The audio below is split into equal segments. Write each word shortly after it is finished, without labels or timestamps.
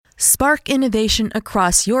Spark innovation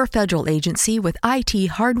across your federal agency with IT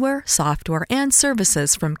hardware, software, and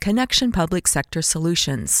services from Connection Public Sector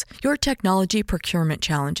Solutions. Your technology procurement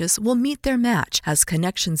challenges will meet their match as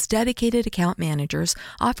Connection's dedicated account managers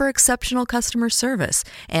offer exceptional customer service,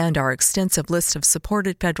 and our extensive list of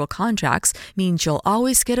supported federal contracts means you'll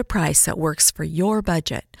always get a price that works for your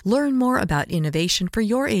budget. Learn more about innovation for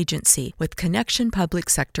your agency with Connection Public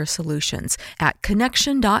Sector Solutions at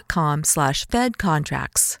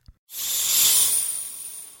connection.com/fedcontracts.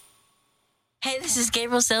 Hey, this is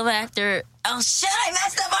Gabriel Silva, actor. Oh, shit, I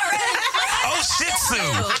messed up already. Oh, Shih Tzu.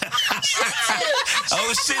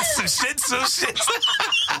 Oh, Shih Tzu, Shih Tzu, Shih Tzu.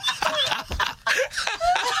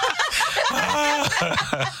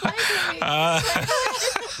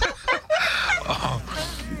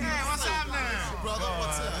 What's up now? Brother,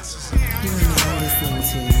 what's up? You are now listening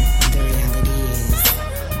to The Reality Is.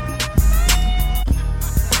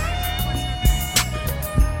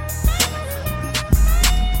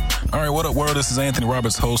 All right, what up, world? This is Anthony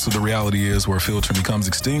Roberts, host of The Reality Is, where filtering becomes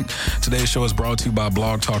extinct. Today's show is brought to you by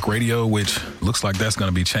Blog Talk Radio, which looks like that's going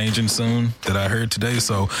to be changing soon, that I heard today.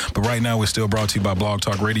 But right now, we're still brought to you by Blog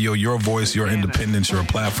Talk Radio, your voice, your independence, your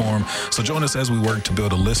platform. So join us as we work to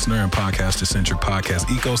build a listener and podcaster-centric podcast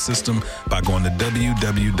ecosystem by going to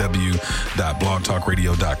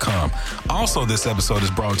www.blogtalkradio.com. Also, this episode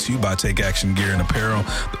is brought to you by Take Action Gear and Apparel.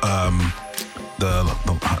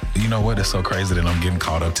 You know what? It's so crazy that I'm getting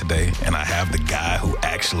caught up today, and I have the guy who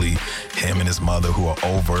actually, him and his mother, who are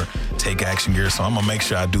over Take Action Gear. So I'm gonna make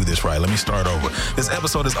sure I do this right. Let me start over. This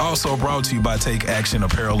episode is also brought to you by Take Action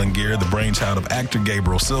Apparel and Gear, the brainchild of actor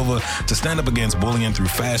Gabriel Silva, to stand up against bullying through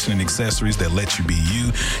fashion and accessories that let you be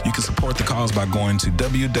you. You can support the cause by going to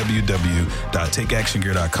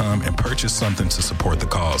www.takeactiongear.com and purchase something to support the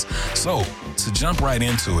cause. So to jump right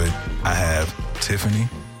into it, I have Tiffany.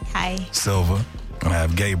 Hi. Silva, and I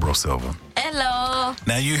have Gabriel Silva. Hello.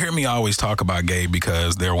 Now, you hear me always talk about Gabe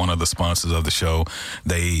because they're one of the sponsors of the show.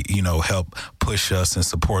 They, help push us and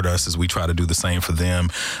support us as we try to do the same for them.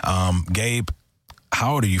 Gabe,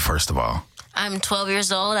 how old are you, first of all? I'm 12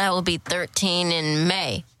 years old. I will be 13 in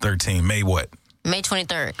May. 13. May what? May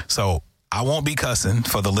 23rd. So I won't be cussing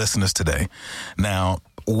for the listeners today. Now,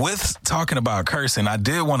 with talking about cursing, I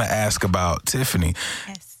did want to ask about Tiffany.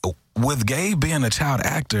 Yes. With Gabe being a child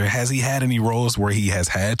actor, has he had any roles where he has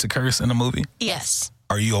had to curse in a movie? Yes.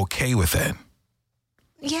 Are you okay with that?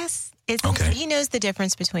 Yes. It's Okay. He knows the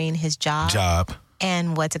difference between his job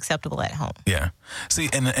and what's acceptable at home. Yeah. See,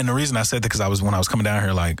 and the reason I said that because when I was coming down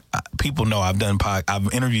here, people know I've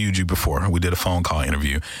interviewed you before. We did a phone call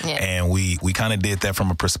interview, and we kind of did that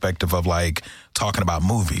from a perspective of talking about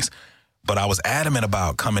movies. But I was adamant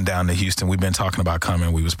about coming down to Houston. We've been talking about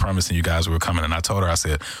coming. We was promising you guys we were coming, and I told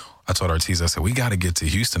Ortiz, I said, we got to get to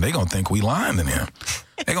Houston. They going to think we lying to them.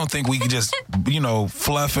 They going to think we can just,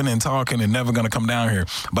 fluffing and talking and never going to come down here.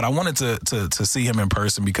 But I wanted to see him in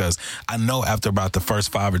person because I know after about the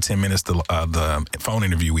first 5 or 10 minutes, the phone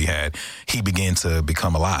interview we had, he began to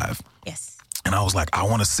become alive. Yes. And I was like, I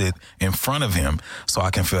want to sit in front of him so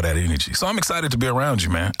I can feel that energy. So I'm excited to be around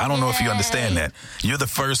you, man. I don't know if you understand that. You're the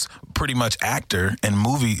first pretty much actor in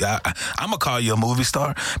movie. I'm going to call you a movie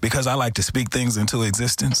star because I like to speak things into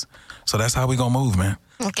existence. So that's how we going to move, man.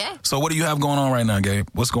 Okay. So what do you have going on right now, Gabe?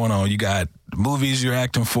 What's going on? You got movies you're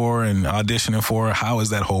acting for and auditioning for. How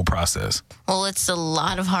is that whole process? Well, it's a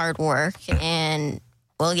lot of hard work and,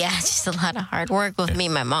 just a lot of hard work with me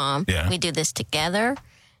and my mom. Yeah. We do this together.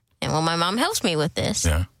 And my mom helps me with this.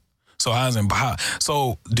 Yeah. So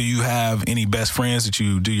so do you have any best friends that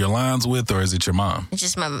you do your lines with, or is it your mom? It's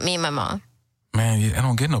just me and my mom. Man, I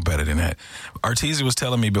don't get no better than that. Artesia was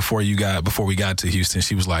telling me before we got to Houston,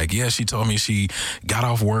 she was like, yeah, she told me she got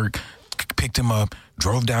off work, picked him up,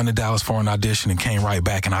 drove down to Dallas for an audition and came right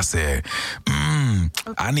back. And I said,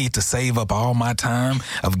 I need to save up all my time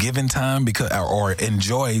of giving time or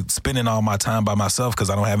enjoy spending all my time by myself because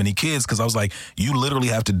I don't have any kids. Because I was like, you literally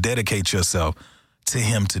have to dedicate yourself to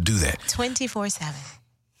him to do that. 24/7.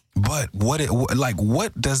 But what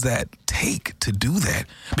does that take to do that?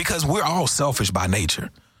 Because we're all selfish by nature.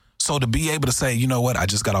 So to be able to say, you know what, I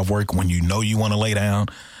just got off work when you want to lay down,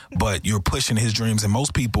 but you're pushing his dreams. And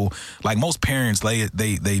most people, most parents,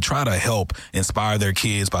 they try to help inspire their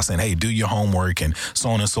kids by saying, hey, do your homework and so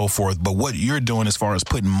on and so forth. But what you're doing as far as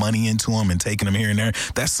putting money into them and taking them here and there,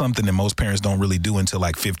 that's something that most parents don't really do until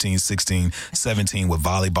 15, 16, 17 with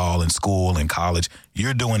volleyball and school and college.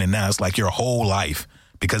 You're doing it now. It's like your whole life,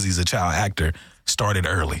 because he's a child actor, started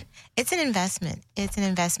early. It's an investment. It's an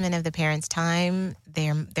investment of the parents' time,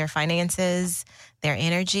 their finances, their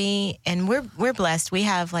energy, and we're blessed. We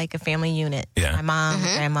have like a family unit. Yeah. My mom,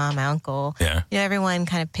 my grandma, my uncle. Yeah. You know, everyone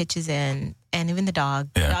kind of pitches in, and even the dog.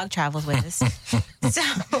 Yeah. The dog travels with us. So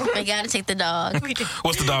We got to take the dog. we do.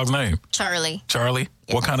 What's the dog's name? Charlie. Charlie?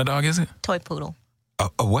 Yeah. What kind of dog is it? Toy poodle.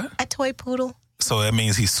 A what? A toy poodle. So that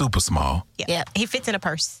means he's super small. Yeah. Yep. He fits in a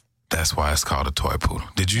purse. That's why it's called a toy poodle.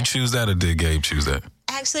 Did you choose that or did Gabe choose that?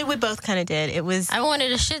 Actually, we both kind of did. It was. I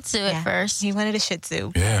wanted a Shih Tzu at first. He wanted a Shih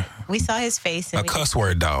Tzu. Yeah. We saw his face. And A cuss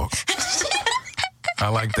word dog. I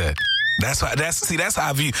like that. That's how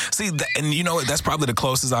I view. And you know what? That's probably the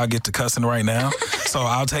closest I'll get to cussing right now. So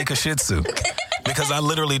I'll take a Shih Tzu. Because I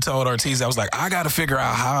literally told Ortiz, I was like, I got to figure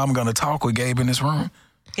out how I'm going to talk with Gabe in this room.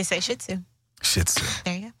 You can say Shih Tzu. Shih Tzu.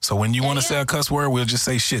 There you go. So when you want to say a cuss word, we'll just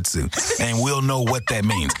say Shih Tzu. And we'll know what that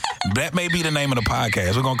means. That may be the name of the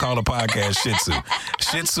podcast. We're going to call the podcast Shih Tzu.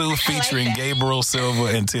 Shih Tzu featuring Gabriel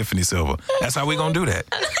Silva and Tiffany Silva. That's how we're going to do that.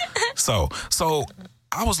 So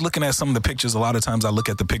I was looking at some of the pictures. A lot of times I look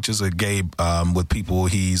at the pictures of Gabe with people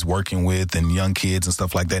he's working with and young kids and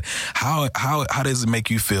stuff like that. How does it make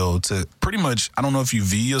you feel to pretty much, I don't know if you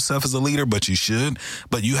view yourself as a leader, but you should,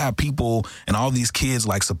 but you have people and all these kids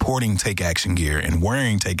like supporting Take Action Gear and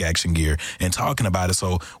wearing Take Action Gear and talking about it.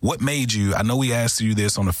 So what made you, I know we asked you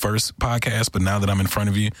this on the first podcast, but now that I'm in front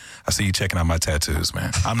of you, I see you checking out my tattoos,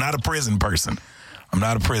 man. I'm not a prison person. I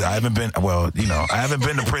haven't been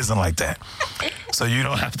to prison like that. So you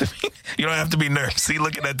don't have to be nervous. See,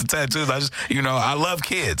 looking at the tattoos, I love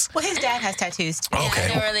kids. Well, his dad has tattoos too. Okay. I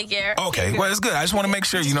don't really care. Okay, well, it's good. I just want to make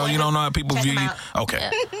sure, you don't know how people view you. Okay,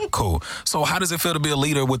 cool. So how does it feel to be a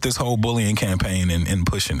leader with this whole bullying campaign and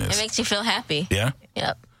pushing this? It makes you feel happy. Yeah?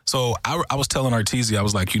 Yep. So I was telling Artesia, I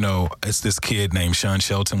was like, it's this kid named Sean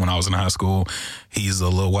Shelton when I was in high school. He's a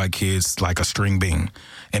little white kid, like a string bean.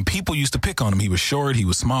 And people used to pick on him. He was short, he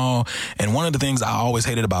was small. And one of the things I always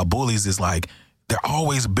hated about bullies is like, they're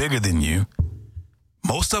always bigger than you.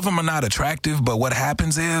 Most of them are not attractive, but what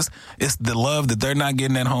happens is it's the love that they're not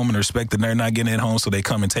getting at home and the respect that they're not getting at home, so they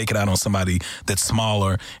come and take it out on somebody that's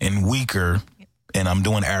smaller and weaker. And I'm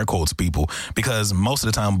doing air quotes, people, because most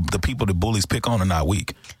of the time the people that bullies pick on are not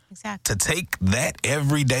weak. Exactly. To take that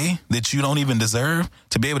every day that you don't even deserve,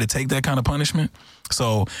 to be able to take that kind of punishment.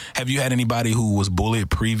 So have you had anybody who was bullied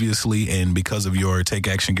previously and because of your Take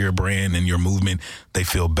Action Gear brand and your movement, they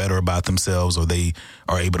feel better about themselves or they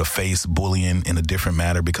are able to face bullying in a different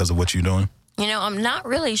manner because of what you're doing? I'm not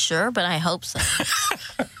really sure, but I hope so.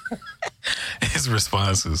 His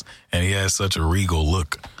responses, and he has such a regal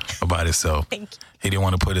look about himself. Thank you. He didn't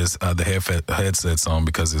want to put his the headsets on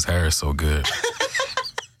because his hair is so good.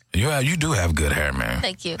 You do have good hair, man.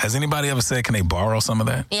 Thank you. Has anybody ever said, can they borrow some of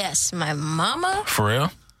that? Yes, my mama. For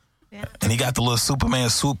real? Yeah. And he got the little Superman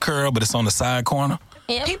swoop curl, but it's on the side corner?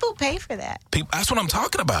 Yep. People pay for that. That's what I'm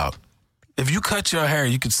talking about. If you cut your hair,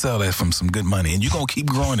 you could sell that for some good money, and you're going to keep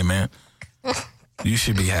growing it, man. You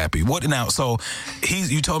should be happy. What now? So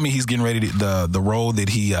you told me he's getting ready to, the role that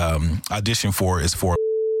he auditioned for is for.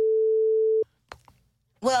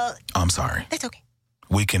 Well, I'm sorry. that's okay.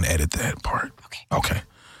 We can edit that part. Okay.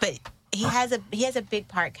 But he has a big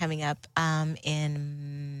part coming up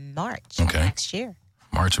in March next year.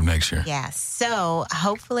 March of next year. Yeah. So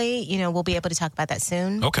hopefully, we'll be able to talk about that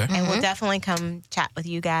soon. Okay. And we'll definitely come chat with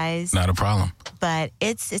you guys. Not a problem. But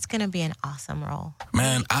it's going to be an awesome role.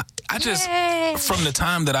 Man, I just, from the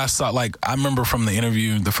time that I saw, I remember from the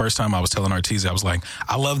interview, the first time I was telling Artesia, I was like,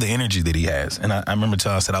 I love the energy that he has. And I remember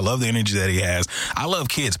telling, I said, I love the energy that he has. I love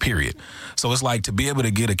kids, period. So it's like to be able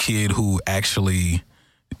to get a kid who actually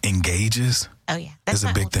engages is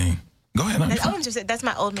a big thing. Go ahead. That's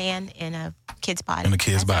my old man in a kid's body. In a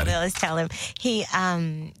kid's body. What I always tell him. He,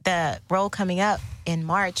 the role coming up in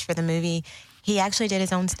March for the movie, he actually did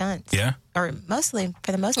his own stunts. Yeah? Or mostly,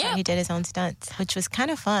 for the most part, he did his own stunts, which was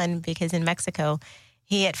kind of fun because in Mexico,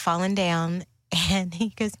 he had fallen down and he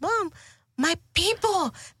goes, Mom, my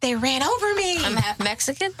people, they ran over me. I'm half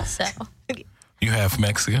Mexican, so. You half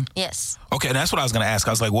Mexican? Yes. Okay, and that's what I was going to ask. I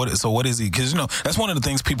was like, what is he? Because, that's one of the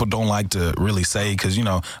things people don't like to really say because,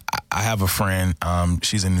 I have a friend,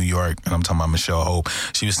 she's in New York, and I'm talking about Michelle Hope.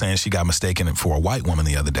 She was saying she got mistaken for a white woman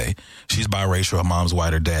the other day. She's biracial, her mom's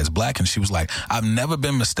white, her dad's black, and she was like, I've never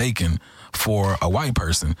been mistaken for a white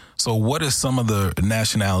person. So what is some of the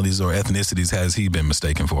nationalities or ethnicities has he been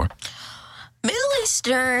mistaken for? Middle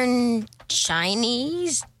Eastern,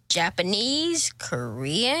 Chinese, Japanese,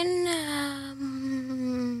 Korean.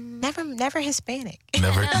 Never Hispanic.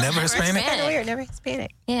 Never Hispanic? Kind of weird. Never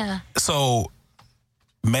Hispanic. Yeah. So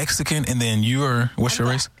Mexican, and then what's your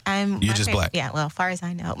race? You're just black. Yeah, well, as far as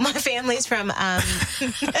I know. My family's from...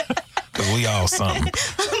 Because we all something.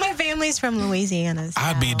 My family's from Louisiana. So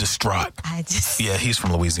I'd be distraught. I just Yeah, he's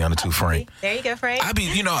from Louisiana too, Frank. There you go, Frank.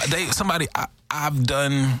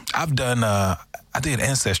 I did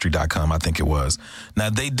Ancestry.com, I think it was. Now,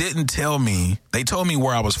 they didn't tell me, they told me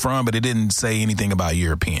where I was from, but it didn't say anything about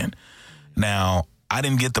European. Now, I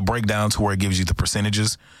didn't get the breakdown to where it gives you the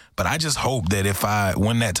percentages, but I just hope that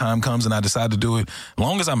when that time comes and I decide to do it, as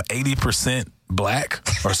long as I'm 80% black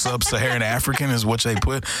or sub-Saharan African is what they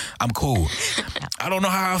put, I'm cool. I don't know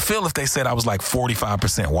how I feel if they said I was like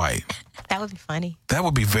 45% white. That would be funny. That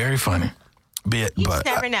would be very funny. You just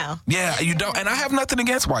never know. Yeah, you don't. And I have nothing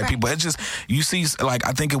against white people. It's just, you see, like,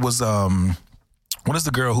 I think it was, what is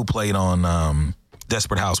the girl who played on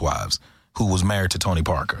Desperate Housewives, who was married to Tony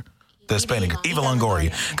Parker? The Hispanic, Eva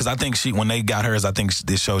Longoria. Because I think when they got hers, I think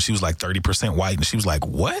this show, she was like 30% white. And she was like,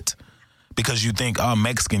 what? Because you think,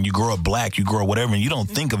 Mexican, you grow up black, you grow up whatever, and you don't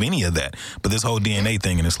think of any of that. But this whole DNA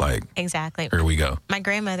thing, and it's like, exactly. Here we go. My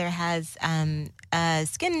grandmother has a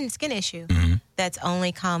skin issue that's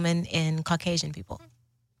only common in Caucasian people.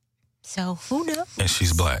 So who knows? And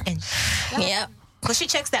she's black. Yep. Well, she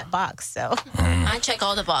checks that box, so. I check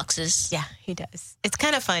all the boxes. Yeah, he does. It's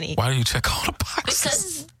kind of funny. Why do you check all the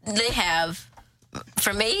boxes? Because they have,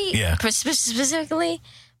 for me, Yeah. specifically,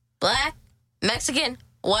 black, Mexican,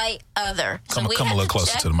 white, other. Come a little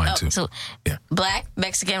closer to the mic, too. So Yeah. black,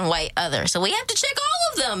 Mexican, white, other. So we have to check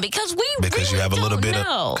all of them because Because you have a little bit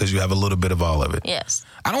know. because you have a little bit of all of it. Yes.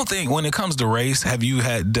 I don't think when it comes to race, have you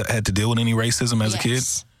had to deal with any racism as a kid?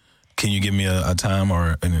 Can you give me a time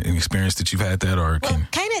or an experience that you've had that, or Well,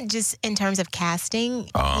 kind of just in terms of casting,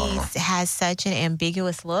 he has such an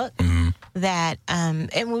ambiguous look that,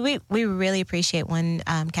 and we really appreciate when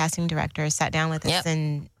casting director sat down with us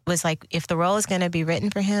and was like, if the role is going to be written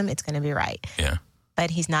for him, it's going to be right. Yeah. But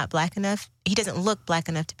he's not black enough. He doesn't look black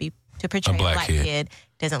enough to portray a black kid.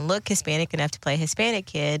 Doesn't look Hispanic enough to play a Hispanic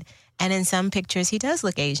kid. And in some pictures, he does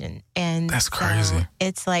look Asian. And That's crazy. So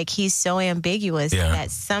it's like he's so ambiguous that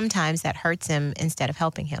sometimes that hurts him instead of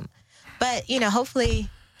helping him. But, hopefully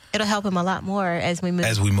it'll help him a lot more as we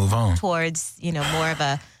move on towards, more of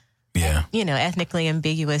a, ethnically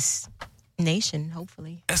ambiguous nation,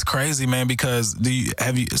 hopefully. That's crazy, man, because you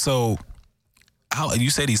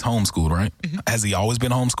said he's homeschooled, right? Mm-hmm. Has he always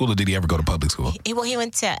been homeschooled, or did he ever go to public school? He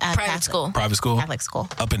went to private school. Private school? Catholic school.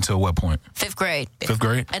 Up until what point? 5th grade. 5th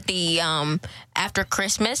grade? At the, after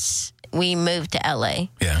Christmas, we moved to LA.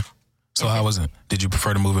 Yeah. So how was it? Did you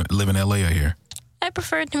prefer to live in LA or here? I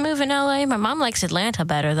preferred to move in LA. My mom likes Atlanta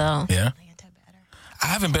better, though. Yeah? I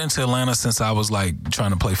haven't been to Atlanta since I was like trying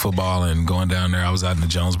to play football and going down there. I was out in the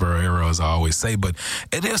Jonesboro area, as I always say, but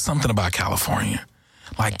it is something about California.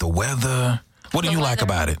 Like the weather. What do you like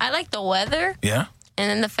about it? I like the weather. Yeah? And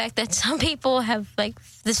then the fact that some people have like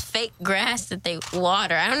this fake grass that they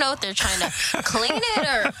water. I don't know if they're trying to clean it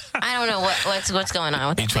or I don't know what's going on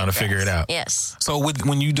with it. You're trying to figure it out. Yes. So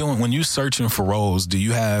when you searching for roles, do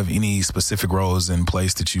you have any specific roles in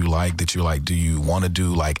place that you like? Do you want to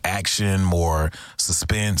do like action, more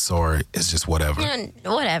suspense, or it's just whatever?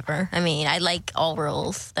 Whatever. I mean, I like all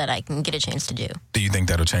roles that I can get a chance to do. Do you think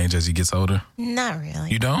that'll change as he gets older? Not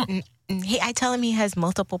really. You don't? I tell him he has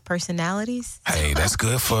multiple personalities. Hey, that's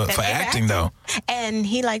good for acting, though. And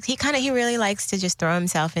he really likes to just throw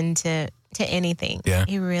himself into anything. Yeah.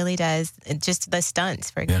 He really does. Just the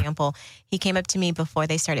stunts, for example. He came up to me before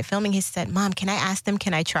they started filming. He said, "Mom, can I ask them,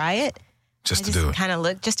 can I try it?" Just to do it. Kind of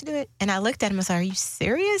looked, just to do it. And I looked at him and said, "Are you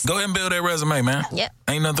serious?" Go ahead and build that resume, man. Yep.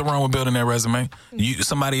 Ain't nothing wrong with building that resume.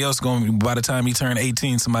 Somebody else by the time you turn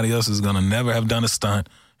 18, somebody else is going to never have done a stunt,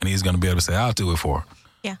 and he's going to be able to say, "I'll do it for her."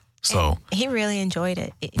 Yeah. So and he really enjoyed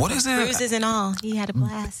it. What is it? Bruises and all. He had a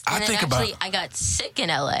blast. I got sick in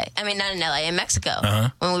LA. I mean, not in LA, in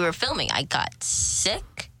Mexico. When we were filming, I got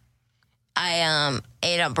sick. I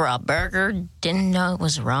ate a raw burger. Didn't know it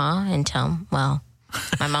was raw until,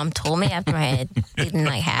 my mom told me after I had eaten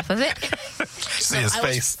like half of it. See his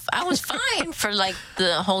face. I was fine for like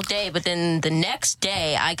the whole day, but then the next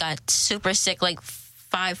day I got super sick, like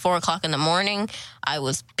 4 o'clock in the morning. I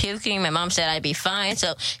was puking. My mom said I'd be fine.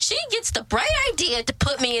 So she gets the bright idea to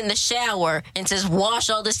put me in the shower and says, wash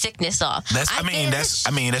all the sickness off. That's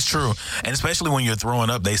true. And especially when you're throwing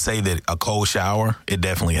up, they say that a cold shower, it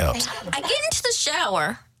definitely helps. I get into the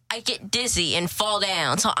shower, I get dizzy and fall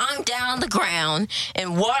down. So I'm down on the ground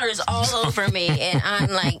and water's all over me and I'm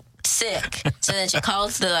like sick. So then she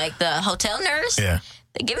calls the hotel nurse. Yeah.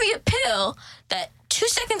 They give me a pill that 2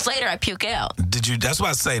 seconds later I puke out. That's what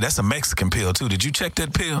I say. That's a Mexican pill too. Did you check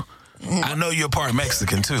that pill? I know you're part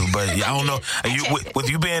Mexican too, but I don't know. With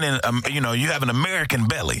you being in, you have an American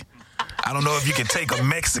belly. I don't know if you can take a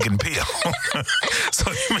Mexican pill.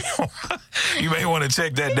 So you may want to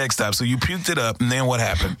check that next time. So you puked it up, and then what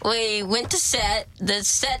happened? We went to set. The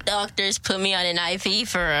set doctors put me on an IV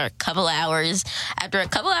for a couple hours. After a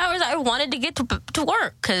couple hours, I wanted to get to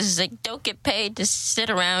work because they don't get paid to sit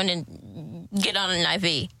around and get on an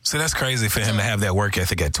IV. So that's crazy for him to have that work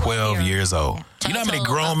ethic at 12 years old. Yeah. You know how many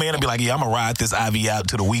grown men will be like, yeah, I'm going to ride this IV out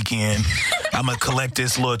to the weekend. I'm going to collect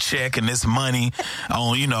this little check and this money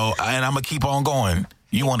on, and I'm going to keep on going.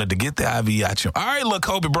 You wanted to get the IV out you. All right, look,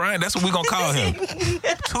 Kobe Bryant, that's what we're going to call him.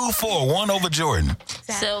 2-4, 1 over Jordan.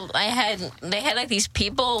 So they had like these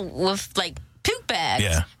people with like puke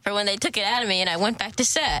bags for when they took it out of me, and I went back to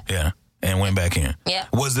set. Yeah. And went back in. Yeah.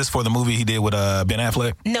 Was this for the movie he did with Ben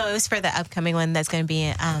Affleck? No, it was for the upcoming one that's going to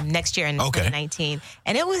be next year in 2019.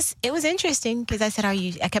 And it was interesting because I said,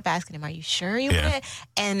 I kept asking him, are you sure you went?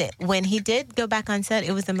 And when he did go back on set,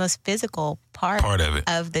 it was the most physical part of it.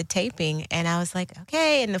 Of the taping. And I was like,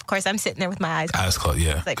 okay. And of course, I'm sitting there with my eyes closed. Eyes closed,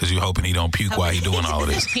 yeah. Because you're hoping he don't puke while he's doing all of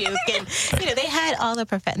this. Puke. And, they had all the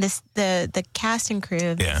the cast and crew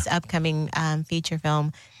of this upcoming feature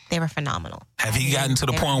film. They were phenomenal. Have he gotten to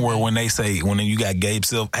the point where when you got Gabe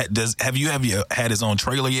Silver, have you had his own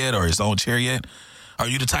trailer yet or his own chair yet? Are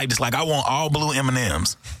you the type that's like, I want all blue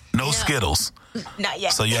M&Ms, no Skittles? Not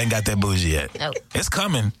yet. So you ain't got that bougie yet? Nope. It's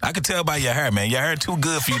coming. I can tell by your hair, man. Your hair too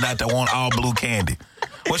good for you not to want all blue candy.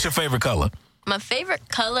 What's your favorite color? My favorite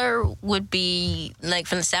color would be, like,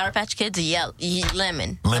 from the Sour Patch Kids, lemon.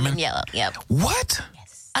 Lemon? Lemon yellow, yep. What?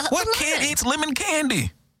 Yes. What kid eats lemon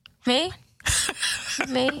candy? Me?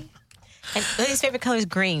 Me. And his favorite color is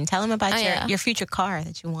green. Tell him about your future car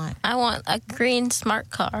that you want. I want a green smart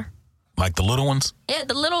car. Like the little ones? Yeah,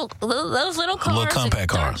 those little cars. Little compact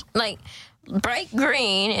cars. Like bright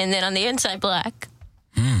green and then on the inside black.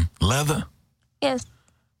 Leather? Yes.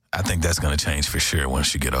 I think that's going to change for sure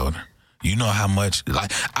once you get older. You know how much,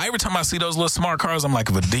 every time I see those little smart cars, I'm like,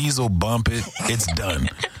 if a diesel bump it, it's done.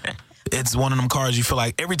 It's one of them cars you feel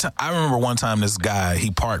like every time. I remember one time this guy,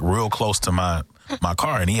 he parked real close to my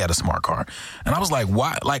car and he had a smart car. And I was like,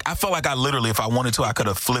 why? Like, I felt like I literally, if I wanted to, I could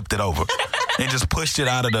have flipped it over and just pushed it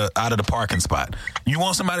out of the parking spot. You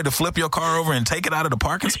want somebody to flip your car over and take it out of the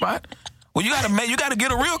parking spot? Well, you gotta get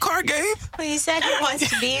a real car, Gabe. Well, he said he wants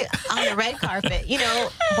to be on the red carpet.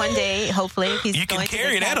 One day, hopefully, if he's you going can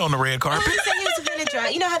carry that on the red carpet. He said he was going to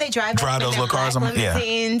drive. You know how they drive those little cars?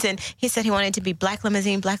 Limousines, and he said he wanted to be black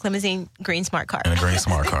limousine, green smart car. And a green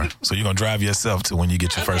smart car. So you're gonna drive yourself to when you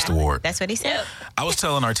get your first award. That's what he said. I was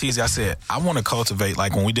telling Arteezy, I said, I want to cultivate,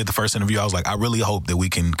 like when we did the first interview, I was like, I really hope that we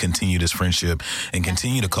can continue this friendship and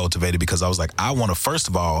continue to cultivate it, because I was like, I want to, first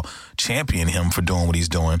of all, champion him for doing what he's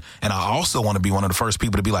doing. And I also want to be one of the first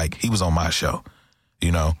people to be like, he was on my show.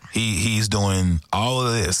 He's doing all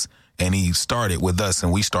of this, and he started with us,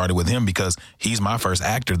 and we started with him because he's my first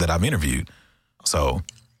actor that I've interviewed. So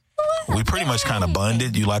we pretty much kind of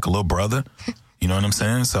bonded. You like a little brother. You know what I'm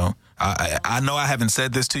saying? So I know I haven't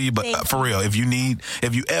said this to you, but for real, if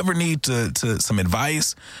you ever need to some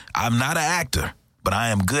advice, I'm not an actor, but I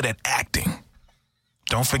am good at acting.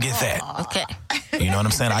 Don't forget that. Okay. You know what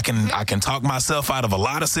I'm saying? I can talk myself out of a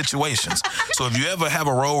lot of situations. So if you ever have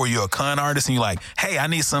a role where you're a con artist and you're like, hey, I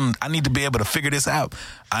need to be able to figure this out,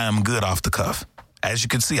 I am good off the cuff. As you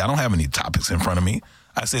can see, I don't have any topics in front of me.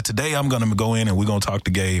 I said, today I'm going to go in and we're going to talk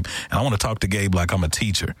to Gabe. And I want to talk to Gabe like I'm a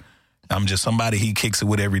teacher. I'm just somebody he kicks it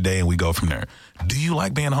with every day, and we go from there. Do you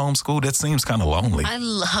like being homeschooled? That seems kind of lonely. I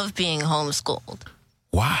love being homeschooled.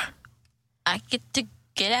 Why? I get to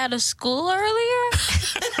get out of school earlier.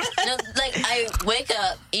 I wake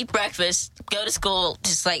up, eat breakfast, go to school,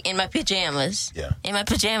 just like in my pajamas. Yeah. In my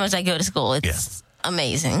pajamas, I go to school. It's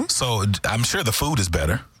amazing. So I'm sure the food is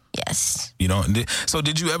better. Yes. So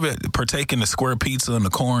did you ever partake in the square pizza and the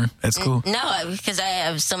corn at school? No, because I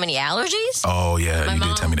have so many allergies. Oh, yeah, you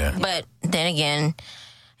did tell me that. But then again,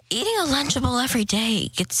 eating a Lunchable every day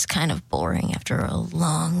gets kind of boring after a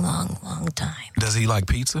long, long, long time. Does he like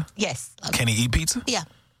pizza? Yes. Can he eat pizza? Yeah.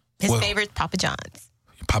 His favorite, Papa John's.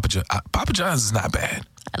 Papa John's is not bad.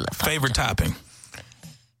 I love favorite topping?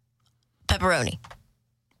 Pepperoni.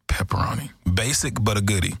 Basic, but a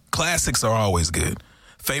goodie. Classics are always good.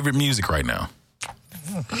 Favorite music right now?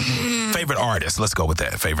 Favorite artist? Let's go with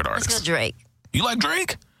that. Favorite artist? Let's go Drake. You like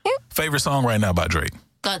Drake? Yeah. Favorite song right now by Drake?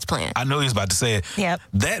 God's Plan. I knew he was about to say it. Yep.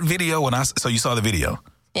 That video, so you saw the video?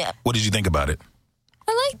 Yeah. What did you think about it?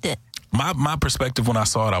 I liked it. My perspective when I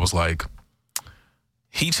saw it, I was like,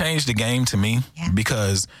 he changed the game to me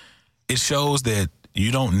because it shows that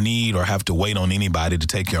you don't need or have to wait on anybody to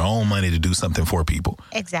take your own money to do something for people.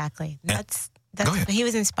 Exactly. He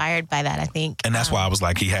was inspired by that, I think. And that's why I was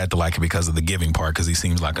like, he had to like it because of the giving part, because he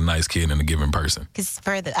seems like a nice kid and a giving person. Because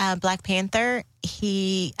for the Black Panther,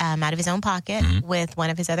 he, out of his own pocket, with one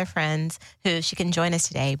of his other friends, who she couldn't join us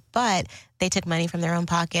today, but they took money from their own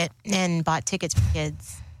pocket and bought tickets for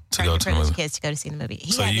kids. To go to the movie. Kids to go to see the movie.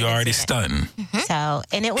 So you already stunting. So,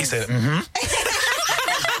 and it was... He said,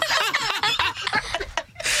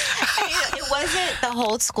 It wasn't the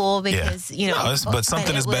whole school because, but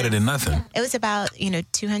something is better than nothing. It was about,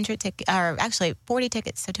 200 tickets, or actually 40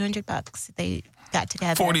 tickets, so $200 they got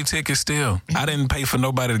together. 40 tickets still. I didn't pay for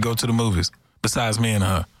nobody to go to the movies besides me and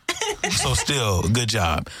her. So still, good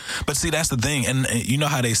job. But see, that's the thing. And you know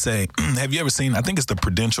how they say, have you ever seen, I think it's the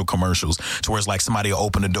Prudential commercials, to where it's like somebody will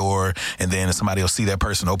open the door and then somebody will see that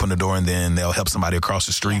person open the door and then they'll help somebody across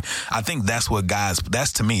the street. I think that's what God's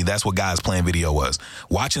plan video was.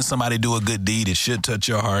 Watching somebody do a good deed, it should touch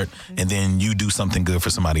your heart, and then you do something good for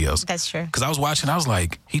somebody else. That's true. Because I was watching, I was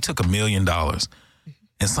like, he took $1 million.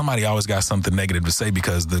 And somebody always got something negative to say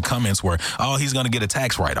because the comments were, oh, he's going to get a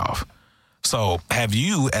tax write-off. So have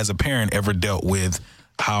you, as a parent, ever dealt with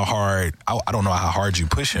how hard, I don't know how hard you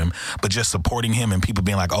push him, but just supporting him and people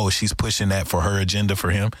being like, oh, she's pushing that for her agenda for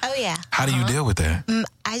him? Oh, yeah. How do you deal with that?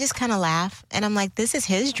 I just kind of laugh, and I'm like, this is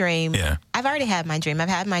his dream. Yeah. I've already had my dream. I've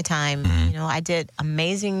had my time. I did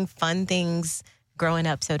amazing, fun things growing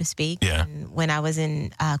up, so to speak, when I was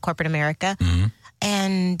in corporate America.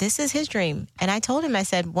 And this is his dream. And I told him, I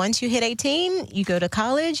said, once you hit 18, you go to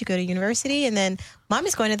college, you go to university, and then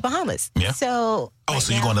mommy's going to the Bahamas. Yeah. So.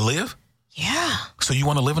 So you're going to live? Yeah. So you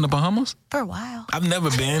want to live in the Bahamas? For a while. I've never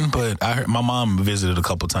been, but I heard my mom visited a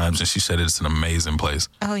couple times and she said it's an amazing place.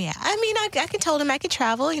 Oh, yeah. I mean, I told him I could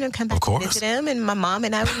travel, come back and visit him. And my mom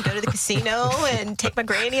and I would go to the casino and take my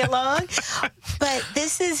granny along. But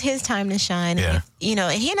this is his time to shine. Yeah.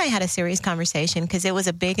 And, he and I had a serious conversation because it was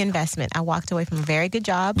a big investment. I walked away from a very good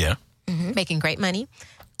job. Yeah. Making great money,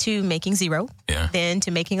 to making zero. Yeah. Then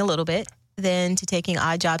to making a little bit. Then to taking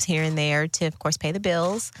odd jobs here and there to, of course, pay the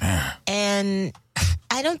bills. And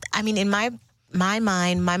in my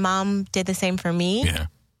mind, my mom did the same for me. Yeah.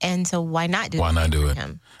 And so why not do it?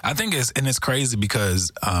 Him? I think it's crazy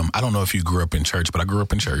because I don't know if you grew up in church, but I grew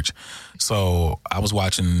up in church. So I was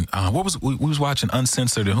watching, we was watching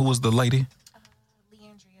Uncensored, and who was the lady?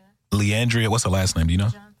 Leandria. What's her last name? Do you know?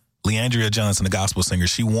 Leandria Johnson, the gospel singer.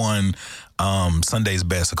 She won Sunday's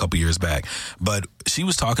Best a couple years back. But she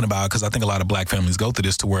was talking about, because I think a lot of black families go through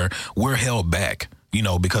this, to where we're held back,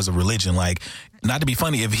 because of religion. Like, not to be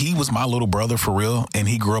funny, if he was my little brother for real and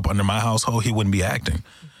he grew up under my household, he wouldn't be acting.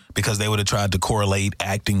 Because they would have tried to correlate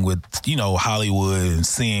acting with, Hollywood and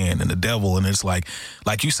sin and the devil. And it's like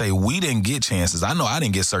you say, we didn't get chances. I know I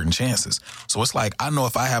didn't get certain chances. So it's like, I know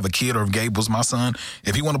if I have a kid, or if Gabe was my son,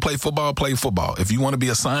 if he want to play football, play football. If you want to be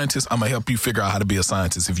a scientist, I'm going to help you figure out how to be a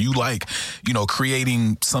scientist. If you like,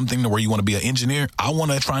 creating something where you want to be an engineer, I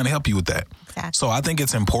want to try and help you with that. Exactly. So I think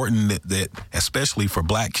it's important that especially for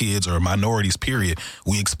black kids or minorities, period,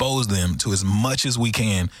 we expose them to as much as we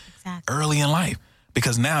can early in life.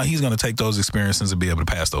 Because now he's going to take those experiences and be able to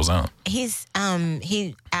pass those on.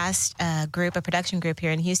 He asked a production group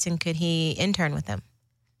here in Houston, could he intern with them?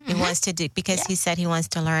 He wants to do, because he said he wants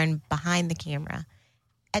to learn behind the camera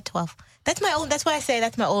at 12. That's why I say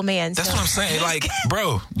that's my old man. That's what I'm saying. Like,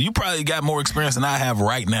 bro, you probably got more experience than I have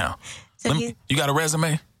right now. So you got a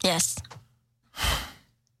resume? Yes.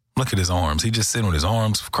 Look at his arms. He just sitting with his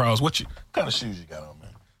arms crossed. What kind of shoes you got on,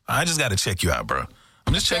 man? I just got to check you out, bro.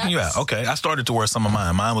 I'm just checking you out. Okay, I started to wear some of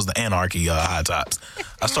mine. Mine was the Anarchy high tops.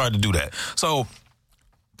 I started to do that. So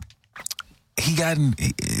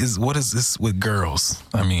what is this with girls?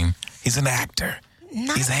 I mean, he's an actor.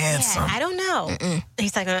 He's handsome. I don't know.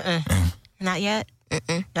 He's like, not yet.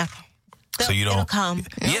 Okay. So you don't. It'll come.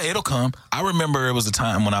 Yeah, it'll come. I remember it was a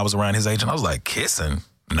time when I was around his age, and I was like, kissing?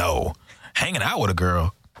 No. Hanging out with a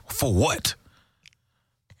girl? For what?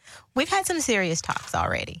 We've had some serious talks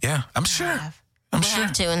already. Yeah, I'm sure. We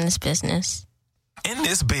have to in this business. In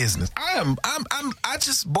this business, I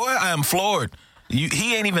am floored.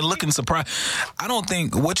 He ain't even looking surprised. I don't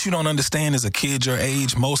think, what you don't understand is a kid your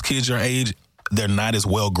age, most kids your age, they're not as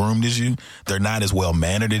well groomed as you, they're not as well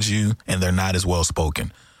mannered as you, and they're not as well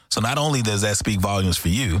spoken. So not only does that speak volumes for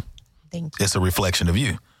you, it's a reflection of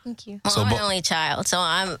you. Thank you. Well, I'm an only child, so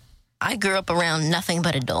I grew up around nothing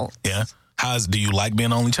but adults. Yeah. Do you like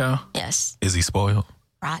being an only child? Yes. Is he spoiled?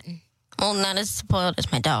 Rotten. Well, not as spoiled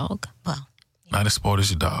as my dog. Well, not as spoiled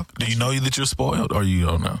as your dog. Do you know that you're spoiled, or you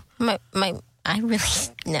don't know? I really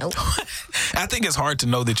know. I think it's hard to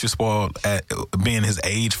know that you're spoiled at being his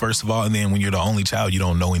age, first of all, and then when you're the only child, you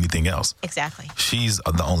don't know anything else. Exactly. She's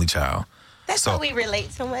the only child. That's why we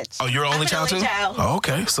relate so much. Oh, you're an only child too? Oh,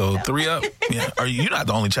 okay. So 3 up. Yeah. You're not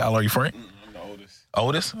the only child, are you, Frank? I'm the oldest.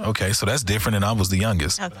 Oldest? Okay, so that's different than I was the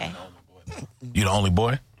youngest. Okay. You the only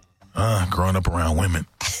boy? Growing up around women.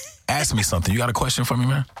 Ask me something. You got a question for me,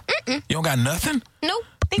 man? You don't got nothing? Nope.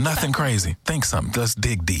 Nothing crazy. Think something. Let's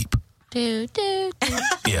dig deep.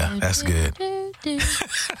 Yeah, that's good.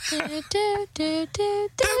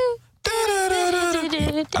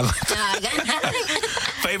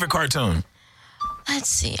 Favorite cartoon? Let's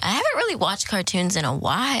see. I haven't really watched cartoons in a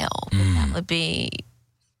while. That would be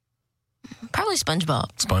probably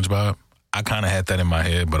SpongeBob. SpongeBob? I kind of had that in my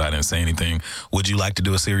head, but I didn't say anything. Would you like to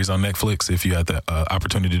do a series on Netflix if you had the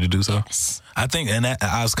opportunity to do so? Yes. I think, and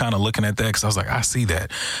I was kind of looking at that because I was like, I see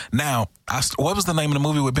that. Now, what was the name of the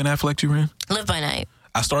movie with Ben Affleck you were in? Live by Night.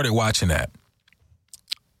 I started watching that.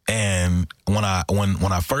 And when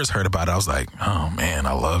I first heard about it, I was like, oh man,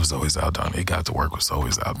 I love Zoe Saldana. He got to work with Zoe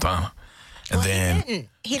Saldana. And well, then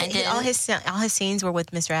he didn't. All his scenes were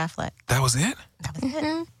with Mr. Affleck. That was it? That was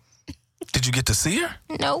it. Did you get to see her?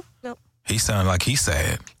 Nope. He sounded like he's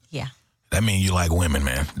sad. Yeah. That means you like women,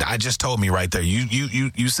 man. I just told me right there.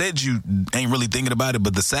 You said you ain't really thinking about it,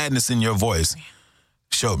 but the sadness in your voice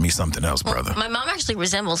showed me something else, brother. My mom actually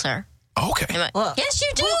resembles her. Okay. Well, yes,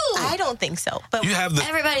 you do. Well, I don't think so. But you have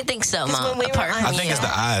everybody thinks so, Mom. I think it's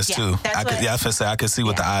the eyes too. I could see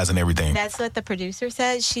with the eyes and everything. That's what the producer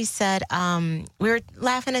said. She said we were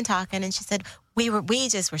laughing and talking, and she said we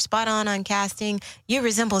just were spot on casting. You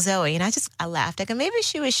resemble Zoe, and I laughed. I go, maybe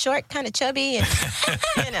she was short, kind of chubby, and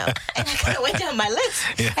and I kind of went down my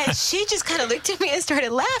list, and she just kind of looked at me and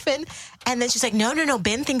started laughing, and then she's like, no,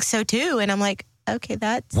 Ben thinks so too, and I'm like, okay,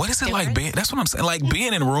 that's what is it different. Like being? That's what I'm saying. Like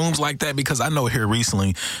being in rooms like that, because I know here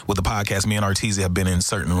recently with the podcast, me and Artesia have been in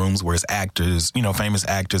certain rooms where it's actors, famous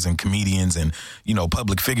actors and comedians and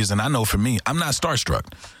public figures, and I know for me, I'm not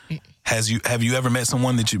starstruck. Have you ever met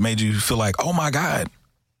someone that made you feel like, oh my God?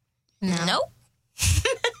 Nope.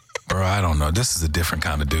 Bro, I don't know. This is a different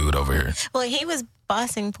kind of dude over here. Well, he was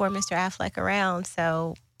bossing poor Mr. Affleck around,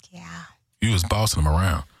 so yeah. You was bossing him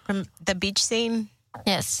around from the beach scene.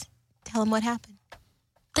 Yes. Tell him what happened.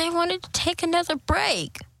 They wanted to take another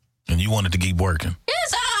break. And you wanted to keep working.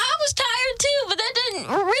 Yes, I was tired too, but that didn't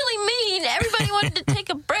really mean everybody wanted to take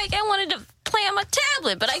a break. I wanted to play on my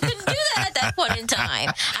tablet, but I couldn't do that at that point in time.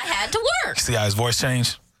 I had to work. See how his voice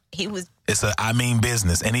changed? It's a I mean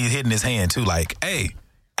business. And he's hitting his hand too, like, hey,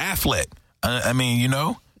 Affleck.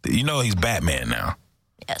 He's Batman now.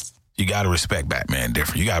 Yes. You got to respect Batman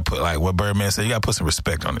different. You got to put, like what Birdman said, you got to put some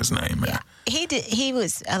respect on his name, man. He did. He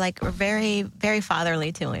was very, very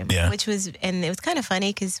fatherly to him. Yeah. And it was kind of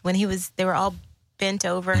funny because when they were all bent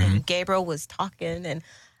over and Gabriel was talking and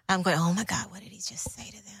I'm going, oh my God, what did he just say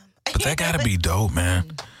to them? But that got to be dope,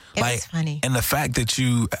 man. It was funny. And the fact that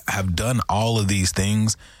you have done all of these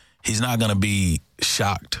things, he's not going to be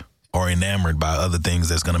shocked or enamored by other things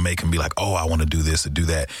that's going to make him be like, oh, I want to do this or do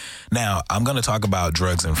that. Now, I'm going to talk about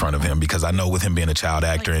drugs in front of him because I know with him being a child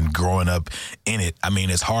actor and growing up in it,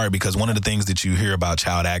 it's hard because one of the things that you hear about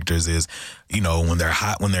child actors is, when they're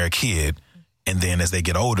hot, when they're a kid, and then as they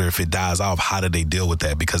get older, if it dies off, how do they deal with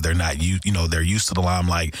that? Because they're not, they're used to the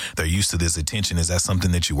limelight, they're used to this attention. Is that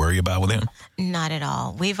something that you worry about with him? Not at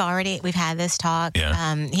all. We've had this talk.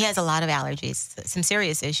 Yeah. He has a lot of allergies, some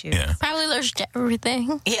serious issues. Yeah. Probably allergic to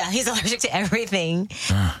everything. Yeah, he's allergic to everything.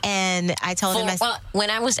 And I told him,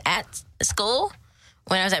 when I was at school,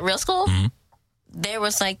 when I was at real school, there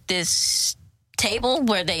was like this table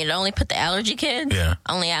where they had only put the allergy kid. Yeah.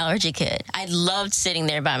 Only allergy kid. I loved sitting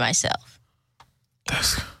there by myself.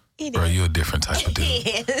 Bro, you're a different type of dude. He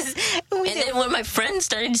is. And then when my friends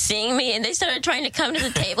started seeing me and they started trying to come to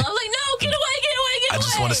the table, I was like, no, get away. I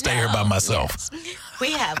just want to stay here by myself.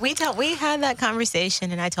 Yes. We had that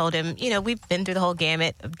conversation and I told him, we've been through the whole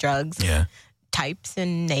gamut of drugs. Yeah. Types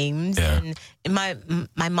and names. Yeah. And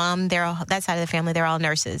my mom, that side of the family, they're all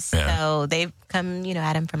nurses. Yeah. So they've come,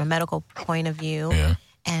 at him from a medical point of view. Yeah.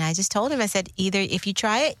 And I just told him, I said, either if you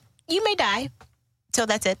try it, you may die. So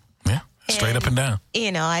that's it. Yeah. Straight up and down.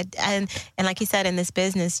 And like you said, in this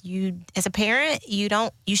business, you as a parent, you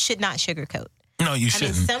should not sugarcoat. No, you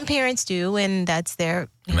shouldn't. Some parents do, and that's their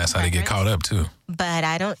and that's how they get caught up too. But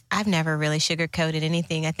I've never really sugarcoated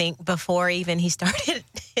anything. I think before even he started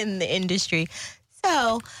in the industry.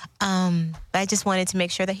 So, I just wanted to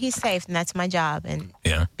make sure that he's safe, and that's my job. And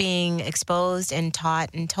being exposed and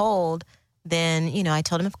taught and told, then I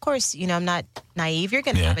told him, of course, I'm not naive. You're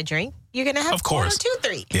going to have a drink. You're going to have 1 or 2,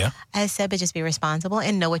 3. Yeah. I said, but just be responsible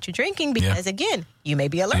and know what you're drinking because, again, you may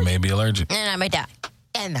be allergic. And I may die.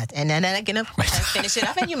 And then I'm going to finish it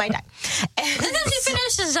off and you might die. Sometimes he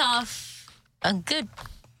finishes off a good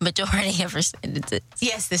majority of it.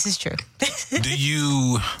 Yes, this is true.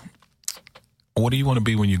 What do you want to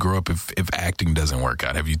be when you grow up if acting doesn't work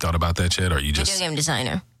out? Have you thought about that yet? Or are you just video game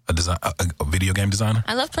designer? A video game designer?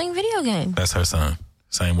 I love playing video games. That's her son.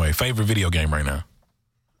 Same way. Favorite video game right now?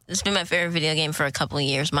 It's been my favorite video game for a couple of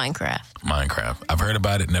years, Minecraft. I've heard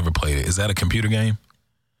about it, never played it. Is that a computer game?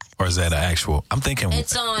 Or is that an actual? I'm thinking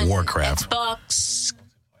it's on Warcraft. Xbox,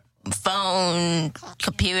 phone,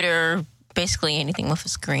 computer, basically anything with a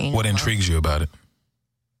screen. What intrigues you about it?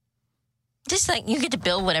 Just like you get to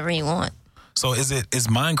build whatever you want. So is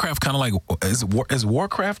Minecraft kind of like is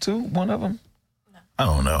Warcraft 2 one of them? I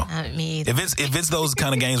don't know. Not me either. If it's those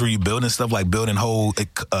kind of games where you building stuff like building whole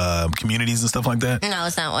communities and stuff like that. No,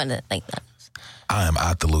 it's not one like that. I am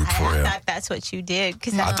out the loop for it. I thought that's what you did.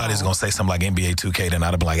 I thought he was gonna say something like NBA 2K. Then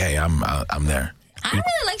I'd have been like, hey, I'm there. I don't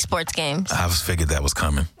really like sports games. I figured that was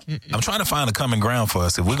coming. I'm trying to find a common ground for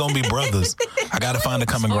us. If we're gonna be brothers, I got to find a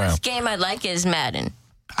common ground. Sports game I like is Madden.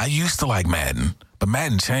 I used to like Madden, but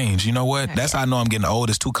Madden changed. You know what? That's how I know I'm getting old.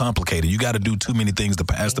 It's too complicated. You got to do too many things to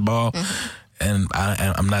pass the ball, and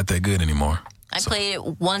I'm not that good anymore. I played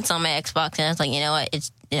it once on my Xbox, and I was like, you know what?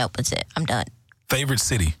 That's it. I'm done. Favorite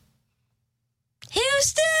city?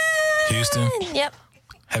 Houston? Yep.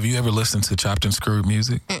 Have you ever listened to Chopped and Screwed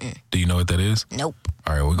music? Do you know what that is? Nope.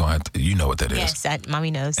 All right, we're going to have to, you know what that is. Yes,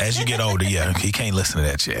 Mommy knows. As you get older, yeah, he can't listen to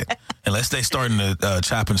that yet. Unless they starting to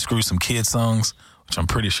chop and screw some kid songs, which I'm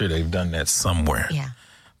pretty sure they've done that somewhere. Yeah.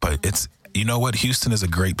 But you know what? Houston is a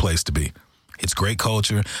great place to be. It's great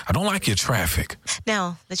culture. I don't like your traffic.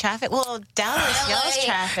 No, the traffic. Well, Dallas, y'all's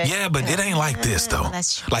traffic. Yeah, but it ain't like this though.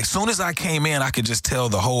 That's true. Like soon as I came in, I could just tell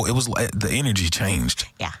the energy changed.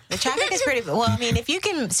 Yeah, the traffic is pretty. Well, I mean, if you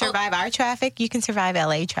can survive our traffic, you can survive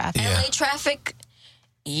LA traffic. Yeah. LA traffic,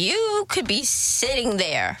 you could be sitting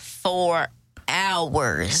there for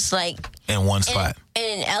hours, like in one spot.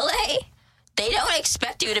 In LA, they don't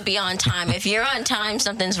expect you to be on time. If you're on time,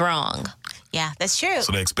 something's wrong. Yeah, that's true.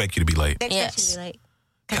 So they expect you to be late. They expect you to be late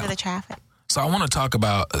because of the traffic. So I want to talk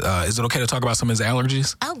about, is it okay to talk about some of his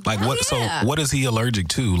allergies? What? Yeah. So what is he allergic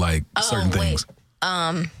to, like certain things?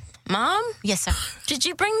 Mom? Yes, sir. Did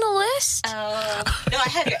you bring the list? No, I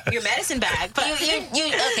have your medicine bag. But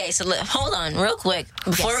Okay, so hold on real quick.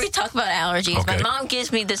 Before we talk about allergies, my mom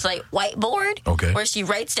gives me this like whiteboard where she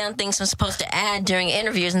writes down things I'm supposed to add during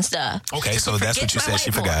interviews and stuff. Okay, so that's what you said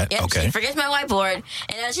she forgot. Yep, okay. She forgets my whiteboard,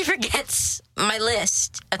 and now she forgets my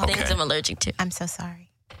list of things I'm allergic to. I'm so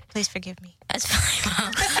sorry. Please forgive me. That's fine,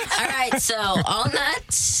 Mom. All right, so all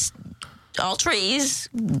nuts, all trees,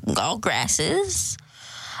 all grasses,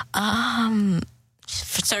 for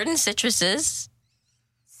certain citruses,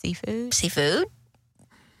 seafood,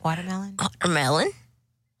 watermelon.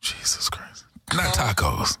 Jesus Christ. Not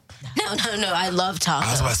tacos. No, I love tacos.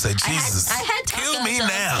 I was about to say, Jesus. I had tacos. Kill me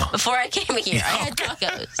now. Before I came here, I had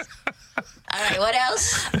tacos. All right, what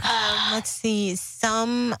else? Let's see.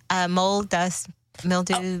 Some mold, dust,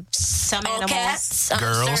 mildew, some animals. Cats,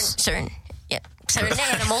 girls. Certain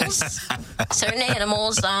animals. Certain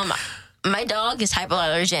animals. My dog is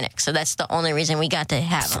hypoallergenic, so that's the only reason we got to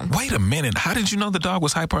have him. Wait a minute. How did you know the dog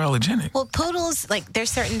was hyperallergenic? Well, poodles, like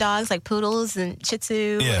there's certain dogs like poodles and Shih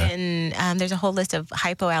Tzu, and there's a whole list of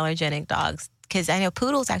hypoallergenic dogs because I know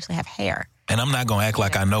poodles actually have hair. And I'm not going to act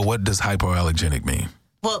like I know. What does hypoallergenic mean?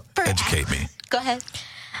 Well, educate me. Go ahead.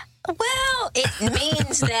 Well, it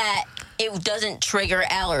means that it doesn't trigger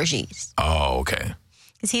allergies. Oh, okay.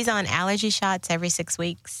 Because he's on allergy shots every 6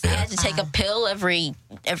 weeks. He has to take a pill every night.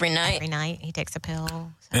 Every night he takes a pill.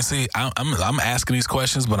 So. And see, I'm asking these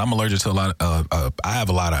questions, but I'm allergic to a lot. I have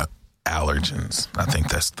a lot of allergens. I think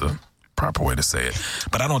that's the proper way to say it.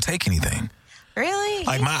 But I don't take anything. Really?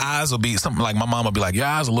 Like my eyes will be something like my mom will be like, your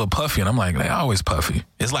eyes are a little puffy, and I'm like, they're always puffy.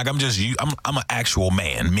 It's like I'm an actual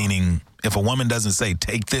man, meaning if a woman doesn't say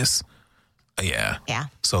take this. Yeah.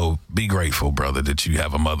 So be grateful, brother, that you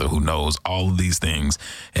have a mother who knows all of these things.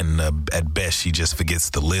 And at best, she just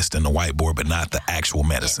forgets the list and the whiteboard, but not the actual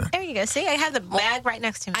medicine. There you go. See, I have the bag right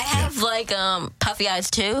next to me. I have like puffy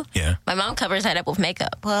eyes too. Yeah. My mom covers that up with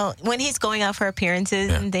makeup. Well, when he's going out for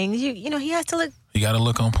appearances and things, you know, he has to look. You got to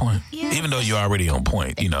look on point. Yeah. Even though you're already on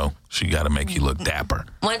point, you know, she got to make you look dapper.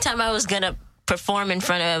 One time I was going to perform in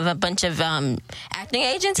front of a bunch of acting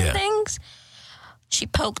agents and things. She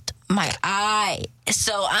poked my eye.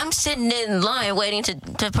 So I'm sitting in line waiting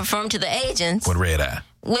to perform to the agents. With red eye.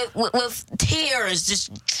 With tears just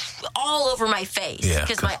all over my face. Yeah.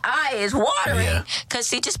 Because my eye is watering because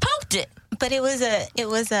he just poked it. But it was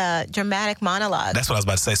a dramatic monologue. That's what I was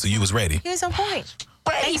about to say. So you was ready. He was on point.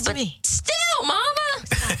 Thanks to me. Still, Mama.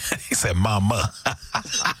 He said, Mama.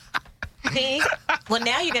 See? Well,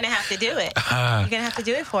 now you're going to have to do it. You're going to have to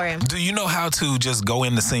do it for him. Do you know how to just go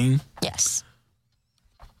in the scene? Yes.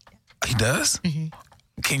 He does? Mm-hmm.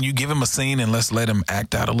 Can you give him a scene and let's let him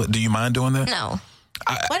act out a little? Do you mind doing that? No.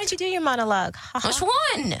 Why don't you do your monologue? Which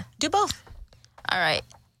one? Do both. All right.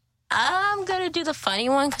 I'm going to do the funny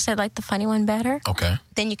one because I like the funny one better. Okay.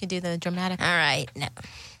 Then you can do the dramatic. All right. No.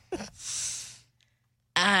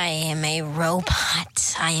 I am a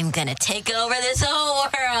robot. I am going to take over this whole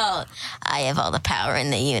world. I have all the power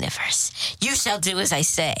in the universe. You shall do as I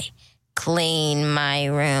say. Clean my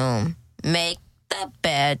room. Make the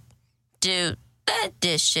bed. Do the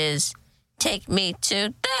dishes. Take me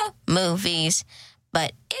to the movies.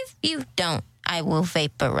 But if you don't, I will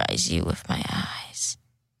vaporize you with my eyes.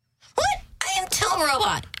 What? I am still a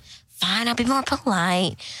robot. Fine, I'll be more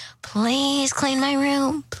polite. Please clean my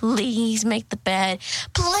room. Please make the bed.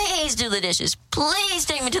 Please do the dishes. Please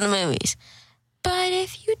take me to the movies. But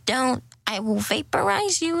if you don't, I will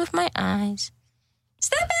vaporize you with my eyes. Is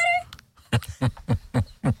that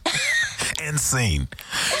better? And scene.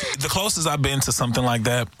 The closest I've been to something like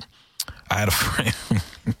that, I had a friend.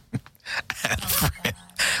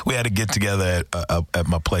 We had to get together at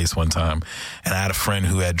my place one time, and I had a friend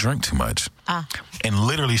who had drank too much. And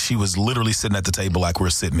literally, she was literally sitting at the table like we're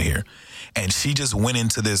sitting here. And she just went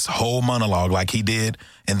into this whole monologue like he did.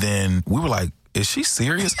 And then we were like, is she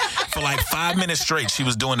serious? For like 5 minutes straight, she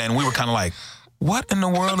was doing that. And we were kind of like, what in the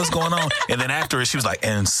world is going on? And then after it, she was like,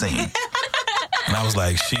 and scene. And I was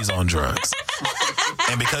like, she's on drugs.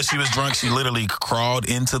 And because she was drunk, she literally crawled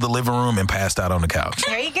into the living room and passed out on the couch.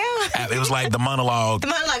 There you go. It was like the monologue. The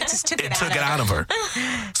monologue just took it out of her.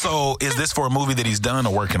 So is this for a movie that he's done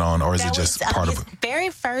or working on, or is it just part of it? Very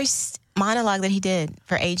first monologue that he did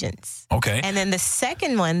for Agents. Okay. And then the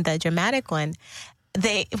second one, the dramatic one,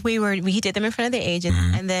 he did them in front of the agents,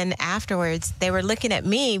 and then afterwards they were looking at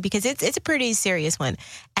me because it's a pretty serious one,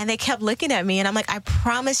 and they kept looking at me, and I'm like, I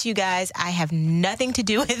promise you guys, I have nothing to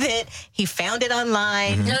do with it. He found it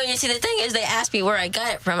online. No, you see, the thing is, they asked me where I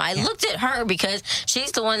got it from. I looked at her because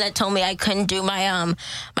she's the one that told me I couldn't do my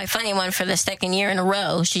my funny one for the second year in a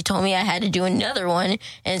row. She told me I had to do another one,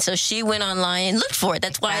 and so she went online and looked for it.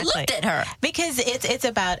 That's why I looked at her, because it's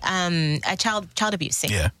about a child abuse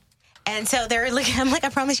scene. Yeah. And so they're looking. I'm like, I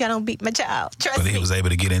promise you, I don't beat my child. Trust me. But he was able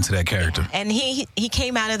to get into that character. And he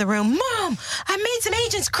came out of the room. Mom, I made some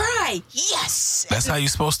agents cry. Yes. That's how you're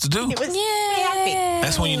supposed to do. He was happy.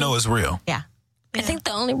 That's when you know it's real. Yeah. I think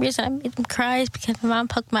the only reason I made them cry is because my mom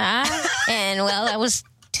poked my eye, and I was.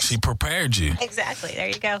 She prepared you. Exactly. There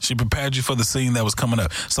you go. She prepared you for the scene that was coming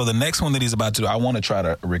up. So the next one that he's about to do, I want to try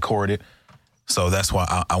to record it. So that's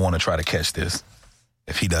why I want to try to catch this.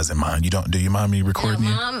 If he doesn't mind. Do you mind me recording you?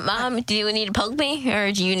 Mom, do you need to poke me?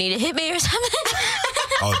 Or do you need to hit me or something?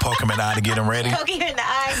 Oh, poke him in the eye to get him ready? Poke him in the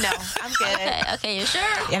eye? No, I'm good. Okay, you sure?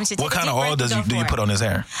 Yeah, what kind of oil do you put on his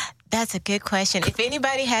hair? That's a good question. If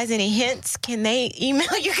anybody has any hints, can they email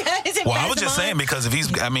you guys? Well, I was just saying, because if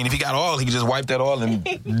he got oil, he can just wipe that oil and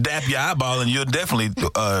dap your eyeball, and you'll definitely,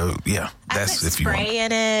 that's if you want. Spray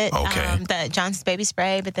in it. Okay. The Johnson's Baby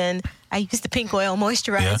Spray, but then I use the pink oil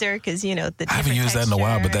moisturizer because, the I haven't used that in a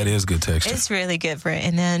while, but that is good texture. It's really good for it.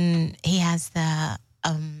 And then he has the,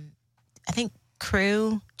 I think,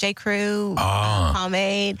 J. Crew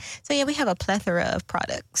pomade. So yeah, we have a plethora of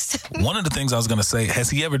products. One of the things I was going to say, has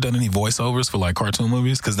he ever done any voiceovers for like cartoon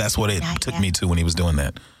movies? Because that's what it took me to when he was doing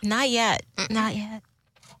that. Not yet. Not yet.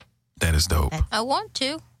 That is dope. I want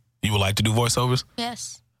to. You would like to do voiceovers?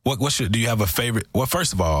 Yes. Do you have a favorite? Well,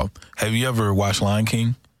 first of all, have you ever watched Lion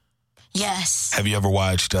King? Yes. Have you ever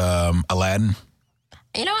watched Aladdin?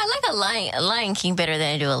 I like a Lion King better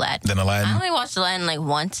than I do Aladdin. I only watched Aladdin like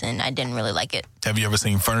once, and I didn't really like it. Have you ever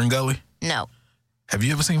seen Fern Gully? No. Have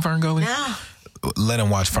you ever seen Fern Gully? No. Let him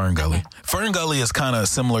watch Fern Gully. Okay. Fern Gully is kind of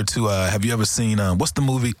similar to, have you ever seen, what's the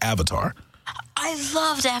movie Avatar? I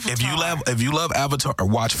loved Avatar. If you love Avatar,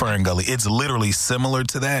 watch Fern Gully. It's literally similar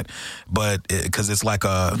to that, but because it's like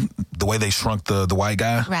the way they shrunk the white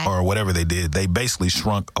guy, right, or whatever they did. They basically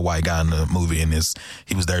shrunk a white guy in the movie, and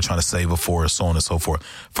he was there trying to save a forest, so on and so forth.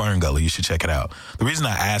 Fern Gully, you should check it out. The reason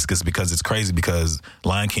I ask is because it's crazy, because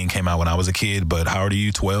Lion King came out when I was a kid, but how old are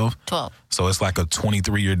you? 12? 12. So it's like a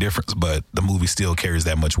 23-year difference, but the movie still carries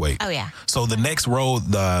that much weight. Oh, yeah. So the next role,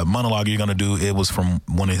 the monologue you're going to do, it was from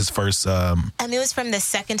one of his first... it was from the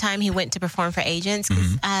second time he went to perform for Agents.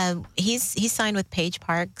 He's signed with Page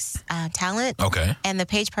Parks Talent. Okay. And the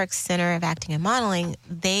Page Parks Center of Acting and Modeling,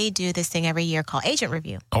 they do this thing every year called Agent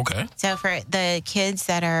Review. Okay. So for the kids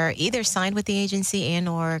that are either signed with the agency and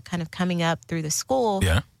or kind of coming up through the school,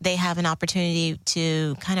 they have an opportunity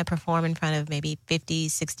to kind of perform in front of maybe 50,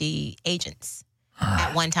 60 agents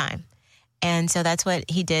at one time. And so that's what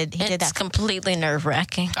he did. He did that. It's completely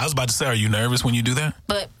nerve-wracking. I was about to say, are you nervous when you do that?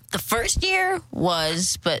 But the first year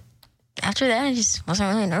was, but after that, I just wasn't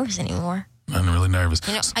really nervous anymore. I'm really nervous.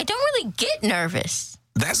 You know, I don't really get nervous.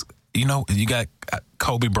 That's, you got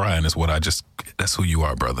Kobe Bryant is that's who you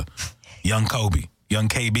are, brother. Young Kobe, young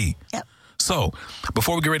KB. Yep. So,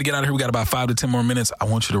 before we get ready to get out of here, we got about 5 to 10 more minutes. I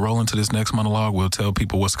want you to roll into this next monologue. We'll tell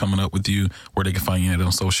people what's coming up with you, where they can find you at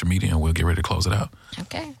on social media, and we'll get ready to close it out.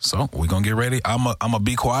 Okay. So, we're going to get ready. I'm going to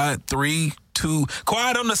be quiet. 3, 2,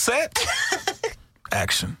 quiet on the set.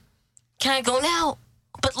 Action. Can I go now?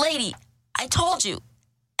 But lady, I told you,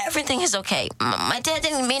 everything is okay. My dad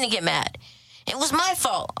didn't mean to get mad. It was my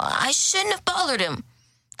fault. I shouldn't have bothered him.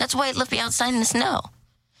 That's why he left me outside in the snow.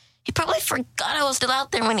 He probably forgot I was still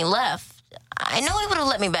out there when he left. I know he would have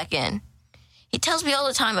let me back in. He tells me all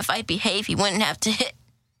the time if I'd behave, he wouldn't have to hit.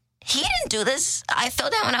 He didn't do this. I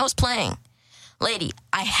fell down when I was playing. Lady,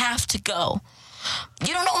 I have to go.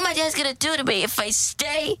 You don't know what my dad's going to do to me. If I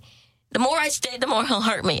stay, the more I stay, the more he'll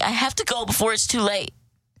hurt me. I have to go before it's too late.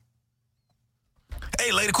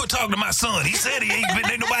 Hey, lady, quit talking to my son. He said he ain't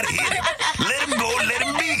nobody hit him. Let him go, let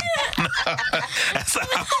him be. That's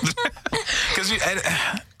how. Because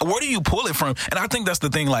where do you pull it from? And I think that's the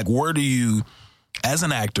thing. Like, where do you, as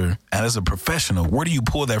an actor and as a professional, where do you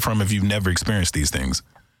pull that from if you've never experienced these things?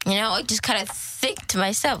 I just kind of think to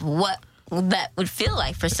myself what that would feel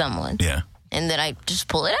like for someone. Yeah. And then I just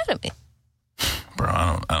pull it out of me. Bro,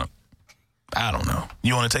 I don't know.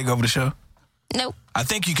 You want to take over the show? Nope. I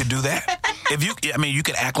think you could do that. You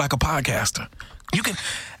could act like a podcaster.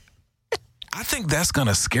 I think that's going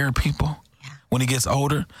to scare people when he gets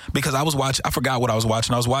older. Because I forgot what I was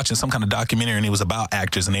watching. I was watching some kind of documentary and it was about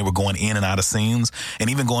actors and they were going in and out of scenes. And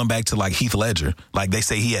even going back to like Heath Ledger, like they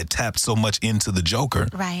say he had tapped so much into the Joker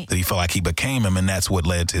that he felt like he became him, and that's what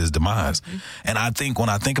led to his demise. Mm-hmm. And I think when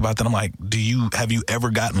I think about that, I'm like, have you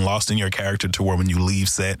ever gotten lost in your character to where when you leave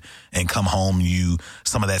set and come home,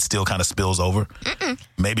 some of that still kind of spills over? Mm-mm.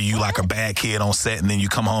 Maybe you like a bad kid on set and then you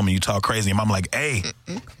come home and you talk crazy and mom like, hey,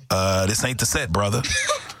 this ain't the set, brother.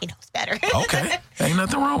 He knows better. Okay. Ain't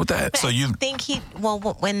nothing wrong with that. So you think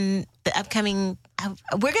when the upcoming,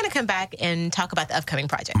 we're going to come back and talk about the upcoming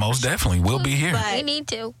project. Most definitely. We'll be here. But we need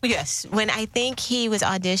to. Yes. When I think he was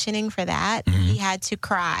auditioning for that, he had to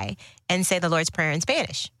cry and say the Lord's Prayer in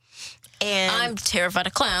Spanish. And I'm terrified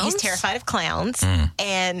of clowns. He's terrified of clowns.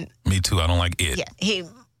 And me too. I don't like it. Yeah.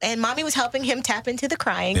 And mommy was helping him tap into the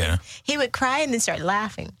crying. Yeah. He would cry and then start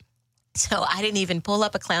laughing. So I didn't even pull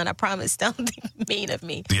up a clown. I promise. Don't think mean of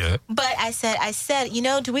me. Yeah. But I said,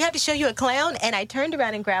 do we have to show you a clown? And I turned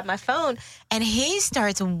around and grabbed my phone, and he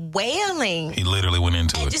starts wailing. He literally went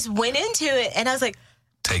into it. Just went into it, and I was like,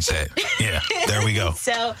 "Take that." Yeah. There we go.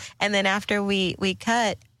 So, and then after we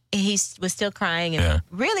cut, he was still crying and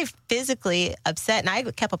really physically upset. And I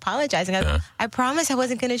kept apologizing. I promised I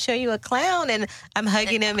wasn't going to show you a clown. And I'm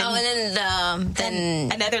hugging him. And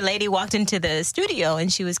then another lady walked into the studio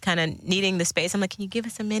and she was kind of needing the space. I'm like, can you give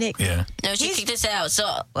us a minute? Yeah. No, she kicked us out. So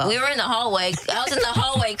we were in the hallway. I was in the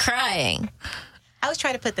hallway crying. I was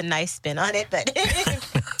trying to put the nice spin on it, but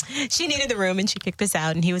she needed the room and she kicked us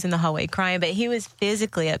out. And he was in the hallway crying, but he was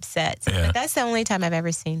physically upset. So but that's the only time I've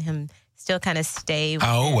ever seen him still kind of stay.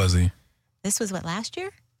 How old was he? This was last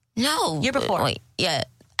year? No. Year before. Wait, yeah.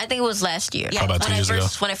 I think it was last year. Yeah. About 2 years ago?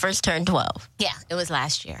 When I first turned 12. Yeah, it was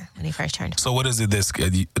last year when he first turned 12. So what is it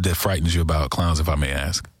that frightens you about clowns, if I may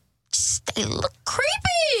ask? They look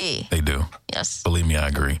creepy. They do. Yes. Believe me, I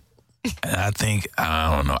agree. And I think,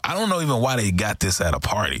 I don't know even why they got this at a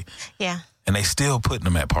party. Yeah. And they still putting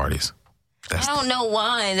them at parties. I don't know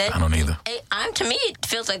why. I don't either. To me, it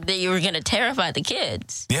feels like that you were going to terrify the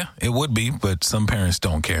kids. Yeah, it would be, but some parents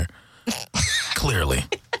don't care. Clearly.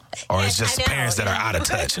 Or it's just parents that are out of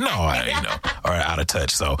touch. No, are out of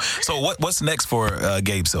touch. So what's next for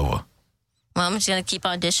Gabe Silva? Well, I'm just going to keep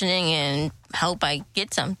auditioning and hope I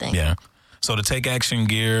get something. Yeah. So to Take Action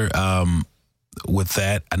Gear, with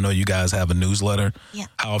that, I know you guys have a newsletter. Yeah.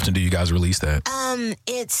 How often do you guys release that?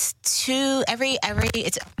 It's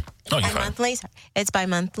it's bi-monthly. It's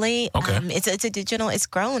bi-monthly. Okay. It's a digital. It's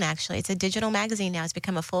grown actually. It's a digital magazine now. It's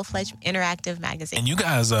become a full-fledged interactive magazine. And you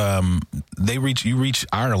guys, you reach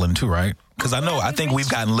Ireland too, right? Because I think we've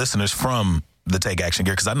gotten listeners from the Take Action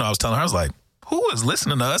Gear. Because I was telling her, I was like, who is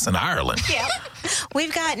listening to us in Ireland? Yeah,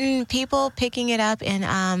 we've gotten people picking it up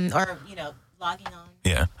and logging on.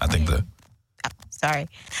 Yeah, I think that. Sorry,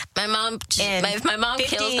 my mom. If my mom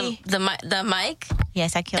kills the mic.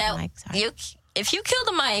 Yes, I killed the mic. Sorry. If you kill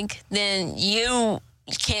the mic, then you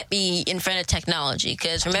can't be in front of technology.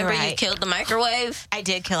 Because remember, you killed the microwave. I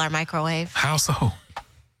did kill our microwave. How so?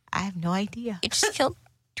 I have no idea. You just killed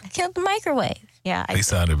I killed the microwave. Yeah. He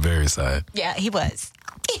sounded very sad. Yeah, he was.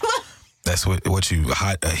 That's what you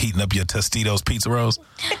heating up your Tostitos pizza rolls?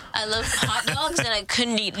 I love hot dogs and I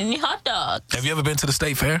couldn't eat any hot dogs. Have you ever been to the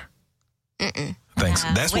State Fair? Mm-mm. Thanks.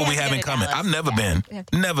 That's what we have in common. I've never been.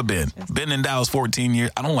 Never been. Been in Dallas 14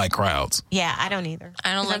 years. I don't like crowds. Yeah, I don't either.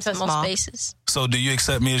 I don't like small spaces. So do you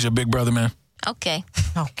accept me as your big brother, man? Okay.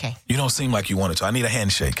 Okay. You don't seem like you wanted to. I need a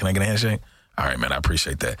handshake. Can I get a handshake? All right, man. I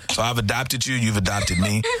appreciate that. So I've adopted you. You've adopted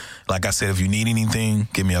me. Like I said, if you need anything,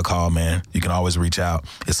 give me a call, man. You can always reach out.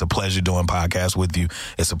 It's a pleasure doing podcasts with you.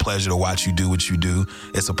 It's a pleasure to watch you do what you do.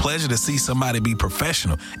 It's a pleasure to see somebody be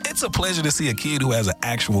professional. It's a pleasure to see a kid who has an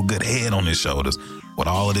actual good head on his shoulders with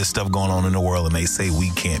all of this stuff going on in the world, and they say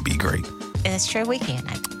we can't be great. It's true, we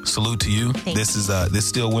can. Salute to you. This is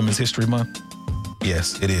still Women's History Month?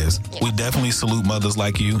 Yes, it is. Yeah. We definitely salute mothers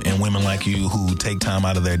like you and women like you who take time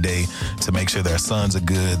out of their day to make sure their sons are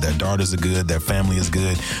good, their daughters are good, their family is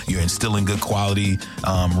good. You're instilling good quality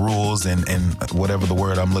rules and whatever the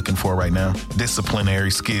word I'm looking for right now,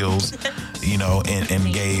 disciplinary skills,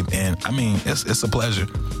 and Gabe. And I mean, it's a pleasure.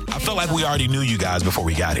 I feel like we already knew you guys before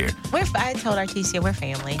we got here. I told Artesia we're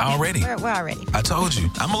family. Already? We're already. I told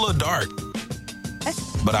you. I'm a little dark,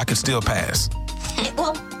 but I could still pass.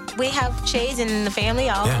 Well, we have shades in the family,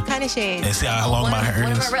 all kind of shades. And see how long my hair is?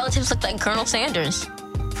 One of our relatives look like Colonel Sanders.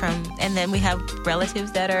 And then we have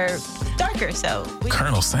relatives that are darker, so.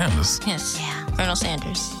 Colonel Sanders? Yes. Yeah. Colonel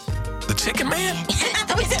Sanders. The Chicken Man?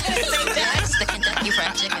 That's the Kentucky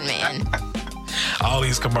Fried Chicken Man. All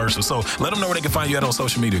these commercials. So let them know where they can find you at on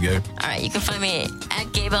social media, Gabe. All right, you can find me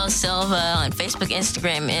at Gabe L. Silva on Facebook,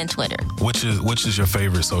 Instagram, and Twitter. Which is your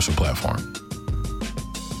favorite social platform?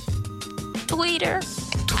 Twitter.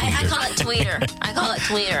 I call it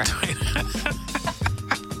Twitter.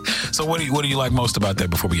 So what do you like most about that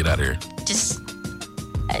before we get out of here? Just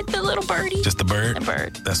the little birdie. Just the bird? The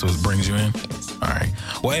bird. That's what brings you in? Yes. All right.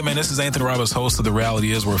 Well, hey, man, this is Anthony Roberts, host of The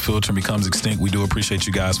Reality Is, where filtering becomes extinct. We do appreciate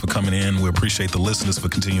you guys for coming in. We appreciate the listeners for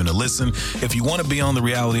continuing to listen. If you want to be on The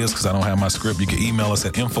Reality Is, because I don't have my script, you can email us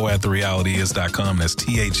at info@therealityis.com. That's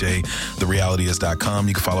THA, therealityis.com.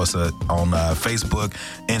 You can follow us on Facebook,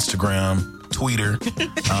 Instagram, Twitter.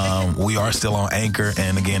 We are still on Anchor.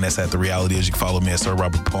 And again, that's at The Reality Is. You can follow me at Sir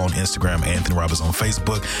Robert Paul on Instagram, Anthony Roberts on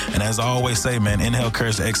Facebook. And as I always say, man, inhale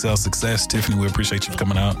courage to excel success. Tiffany, we appreciate you for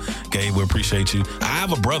coming out. Gabe, we appreciate you. I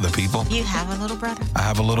have a brother, people. You have a little brother. I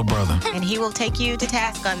have a little brother. And he will take you to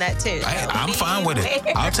task on that, too. I'm fine with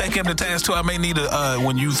it. I'll take him to task, too. I may need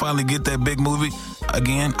when you finally get that big movie,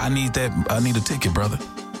 again, I need a ticket, brother.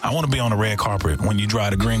 I want to be on the red carpet when you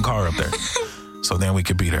drive the green car up there. So then we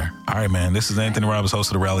could be there. All right, man. This is Anthony Roberts, host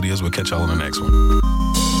of The Reality Is. We'll catch y'all on the next one.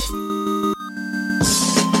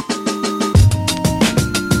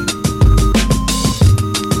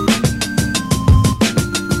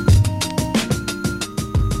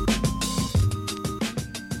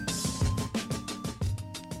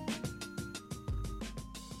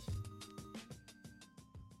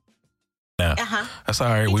 Now, that's all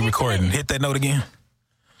right. We recording. Hit that note again.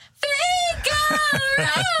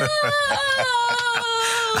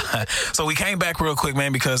 So we came back real quick,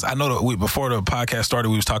 man, because I know that before the podcast started,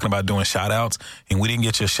 we was talking about doing shout outs and we didn't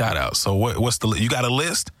get your shout out. So what's you got a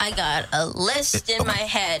list? I got a list in my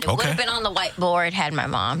head. It would have been on the whiteboard had my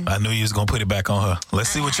mom. I knew you was going to put it back on her. Let's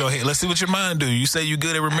see what your mind do. You say you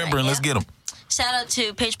good at remembering. Let's get them. Shout out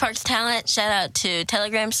to Page Parks Talent. Shout out to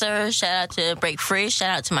Telegram Server. Shout out to Break Free. Shout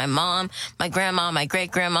out to my mom, my grandma, my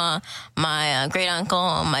great-grandma, my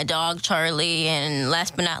great-uncle, my dog, Charlie, and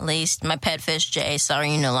last but not least, my pet fish, Jay.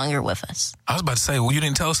 Sorry you're no longer with us. I was about to say, well, you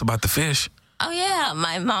didn't tell us about the fish. Oh, yeah.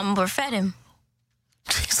 My mom fed him.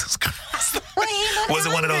 Jesus Christ. Was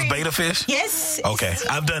it one of those beta fish? Yes. Okay.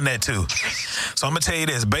 I've done that too. So I'm going to tell you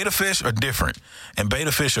this. Beta fish are different, and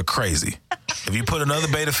beta fish are crazy. If you put another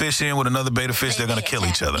beta fish in with another beta fish, they're going to kill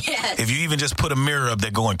each other. Yes. If you even just put a mirror up,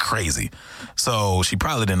 they're going crazy. So she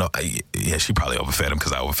probably didn't know. Yeah, she probably overfed him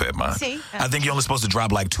because I overfed mine. See? I think you're only supposed to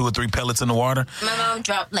drop like 2 or 3 pellets in the water. My mom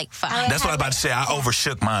dropped like 5. That's what I was about to say. I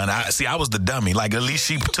overshook mine. I was the dummy. Like, at least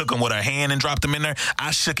she took them with her hand and dropped them in there.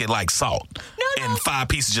 I shook it like salt. No. And 5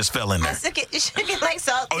 pieces just fell in there. I shook it like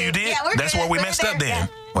salt. Oh, you did? Yeah, that's where we messed up then. Yeah.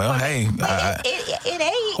 Well, hey. It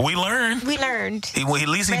ain't. We learned. At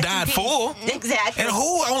least he died full. Exactly. And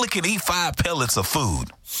who only can eat 5 pellets of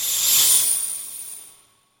food?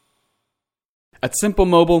 At Simple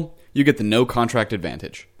Mobile, you get the no contract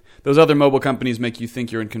advantage. Those other mobile companies make you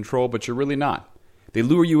think you're in control, but you're really not. They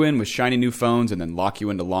lure you in with shiny new phones and then lock you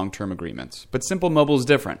into long-term agreements. But Simple Mobile is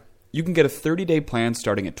different. You can get a 30-day plan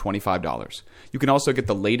starting at $25. You can also get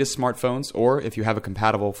the latest smartphones, or if you have a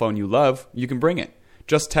compatible phone you love, you can bring it.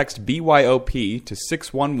 Just text BYOP to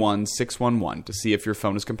 611-611 to see if your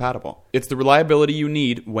phone is compatible. It's the reliability you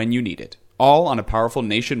need when you need it, all on a powerful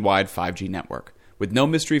nationwide 5G network, with no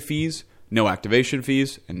mystery fees, no activation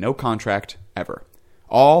fees, and no contract ever.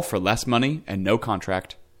 All for less money and no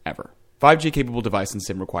contract ever. 5G capable device and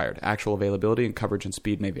SIM required. Actual availability and coverage and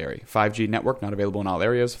speed may vary. 5G network not available in all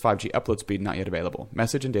areas. 5G upload speed not yet available.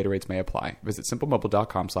 Message and data rates may apply. Visit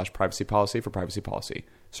simplemobile.com/privacy policy for privacy policy.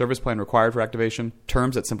 Service plan required for activation.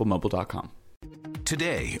 Terms at simplemobile.com.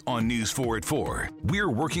 Today on News 4 at 4,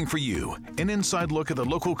 we're working for you. An inside look at the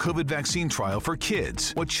local COVID vaccine trial for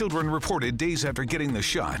kids, what children reported days after getting the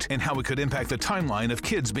shot, and how it could impact the timeline of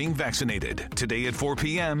kids being vaccinated. Today at 4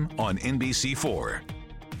 p.m. on NBC4.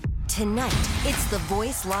 Tonight, it's The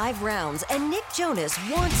Voice Live rounds, and Nick Jonas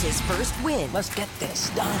wants his first win. Let's get this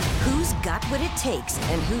done. Who's got what it takes,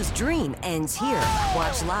 and whose dream ends here?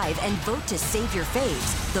 Watch live and vote to save your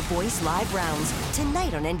faves. The Voice Live rounds,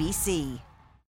 tonight on NBC.